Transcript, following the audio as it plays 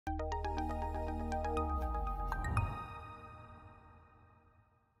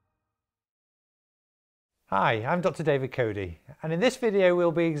Hi, I'm Dr. David Cody, and in this video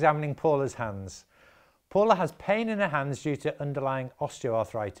we'll be examining Paula's hands. Paula has pain in her hands due to underlying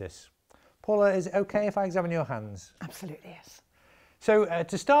osteoarthritis. Paula, is it okay if I examine your hands? Absolutely, yes. So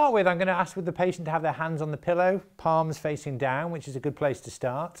to start with, I'm going to ask with the patient to have their hands on the pillow, palms facing down, which is a good place to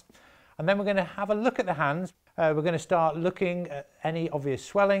start. And then we're going to have a look at the hands. We're going to start looking at any obvious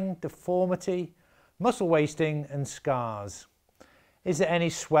swelling, deformity, muscle wasting and scars. Is there any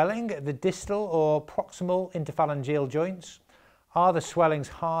swelling at the distal or proximal interphalangeal joints? Are the swellings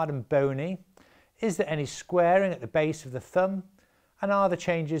hard and bony? Is there any squaring at the base of the thumb? And are the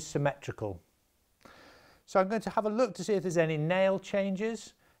changes symmetrical? So I'm going to have a look to see if there's any nail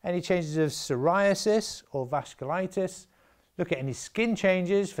changes, any changes of psoriasis or vasculitis, look at any skin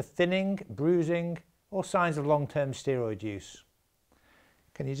changes for thinning, bruising, or signs of long-term steroid use.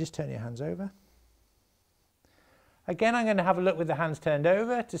 Can you just turn your hands over? Again, I'm going to have a look with the hands turned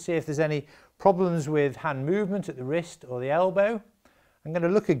over to see if there's any problems with hand movement at the wrist or the elbow. I'm going to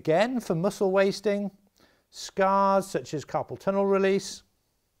look again for muscle wasting, scars such as carpal tunnel release.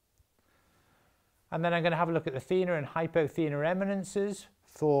 And then I'm going to have a look at the thenar and hypothenar eminences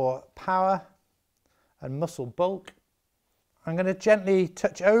for power and muscle bulk. I'm going to gently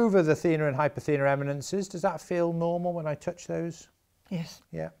touch over the thenar and hypothenar eminences. Does that feel normal when I touch those? Yes.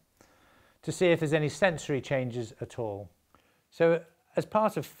 Yeah. To see if there's any sensory changes at all. So as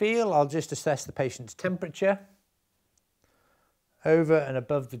part of feel, I'll just assess the patient's temperature over and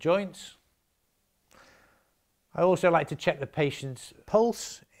above the joints. I also like to check the patient's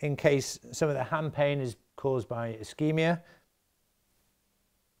pulse in case some of the hand pain is caused by ischemia.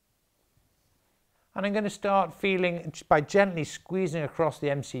 And I'm going to start feeling by gently squeezing across the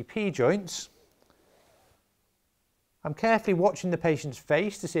MCP joints. I'm carefully watching the patient's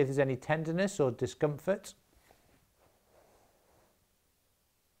face to see if there's any tenderness or discomfort.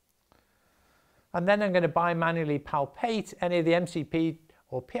 And then I'm going to bimanually palpate any of the MCP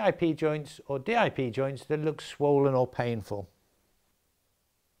or PIP joints or DIP joints that look swollen or painful.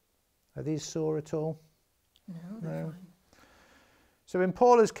 Are these sore at all? No, they're fine. So in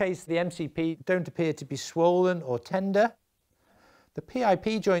Paula's case, the MCP don't appear to be swollen or tender. The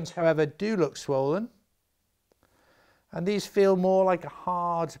PIP joints, however, do look swollen. And these feel more like a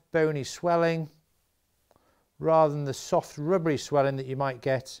hard, bony swelling rather than the soft, rubbery swelling that you might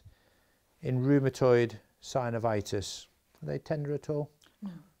get in rheumatoid synovitis. Are they tender at all? No.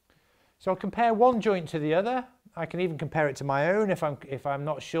 So I'll compare one joint to the other. I can even compare it to my own if I'm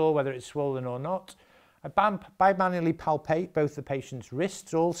not sure whether it's swollen or not. I bimanually palpate both the patient's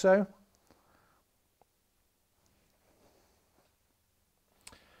wrists also.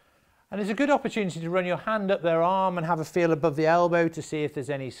 And it's a good opportunity to run your hand up their arm and have a feel above the elbow to see if there's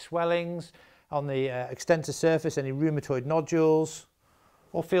any swellings on the extensor surface, any rheumatoid nodules,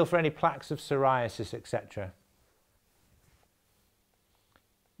 or feel for any plaques of psoriasis, etc.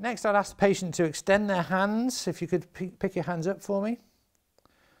 Next, I'd ask the patient to extend their hands. If you could pick your hands up for me.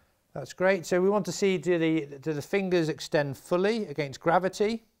 That's great. So we want to see, do the fingers extend fully against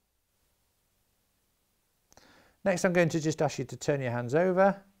gravity? Next, I'm going to just ask you to turn your hands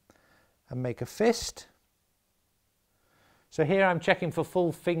over and make a fist. So here I'm checking for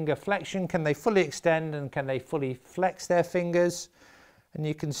full finger flexion. Can they fully extend and can they fully flex their fingers? And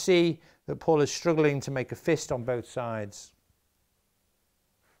you can see that Paul is struggling to make a fist on both sides.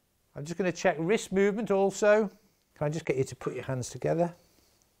 I'm just going to check wrist movement also. Can I just get you to put your hands together?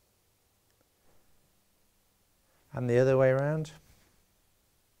 And the other way around.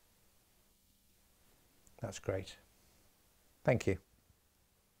 That's great. Thank you.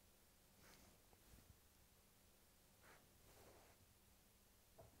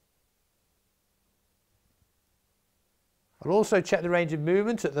 I'll also check the range of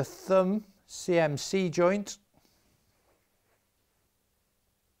movement at the thumb CMC joint.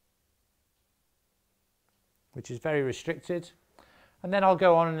 Which is very restricted. And then I'll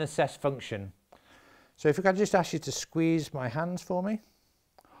go on and assess function. So if I can just ask you to squeeze my hands for me,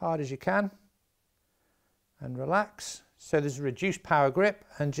 hard as you can, and relax. So there's a reduced power grip,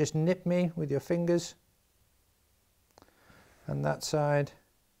 and just nip me with your fingers. And that side,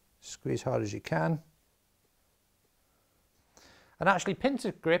 squeeze hard as you can. And actually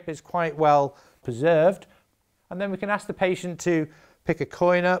pincer grip is quite well preserved. And then we can ask the patient to pick a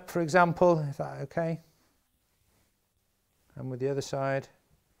coin up, for example. Is that okay? And with the other side.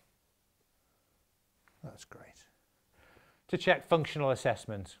 That's great. To check functional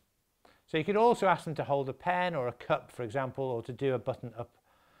assessment. So you could also ask them to hold a pen or a cup, for example, or to do a button up.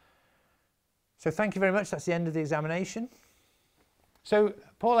 So thank you very much. That's the end of the examination. So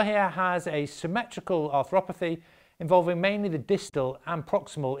Paula here has a symmetrical arthropathy involving mainly the distal and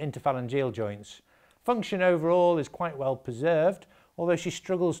proximal interphalangeal joints. Function overall is quite well preserved, although she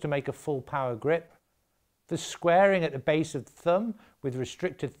struggles to make a full power grip. There's squaring at the base of the thumb with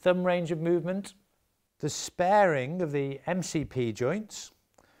restricted thumb range of movement. There's sparing of the MCP joints,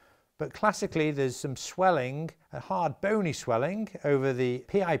 but classically there's some swelling, a hard bony swelling over the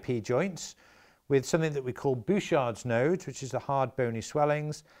PIP joints with something that we call Bouchard's nodes, which is the hard bony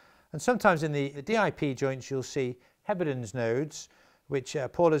swellings. And sometimes in the DIP joints you'll see Heberden's nodes, which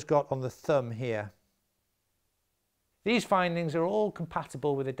Paula's got on the thumb here. These findings are all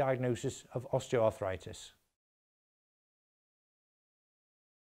compatible with a diagnosis of osteoarthritis.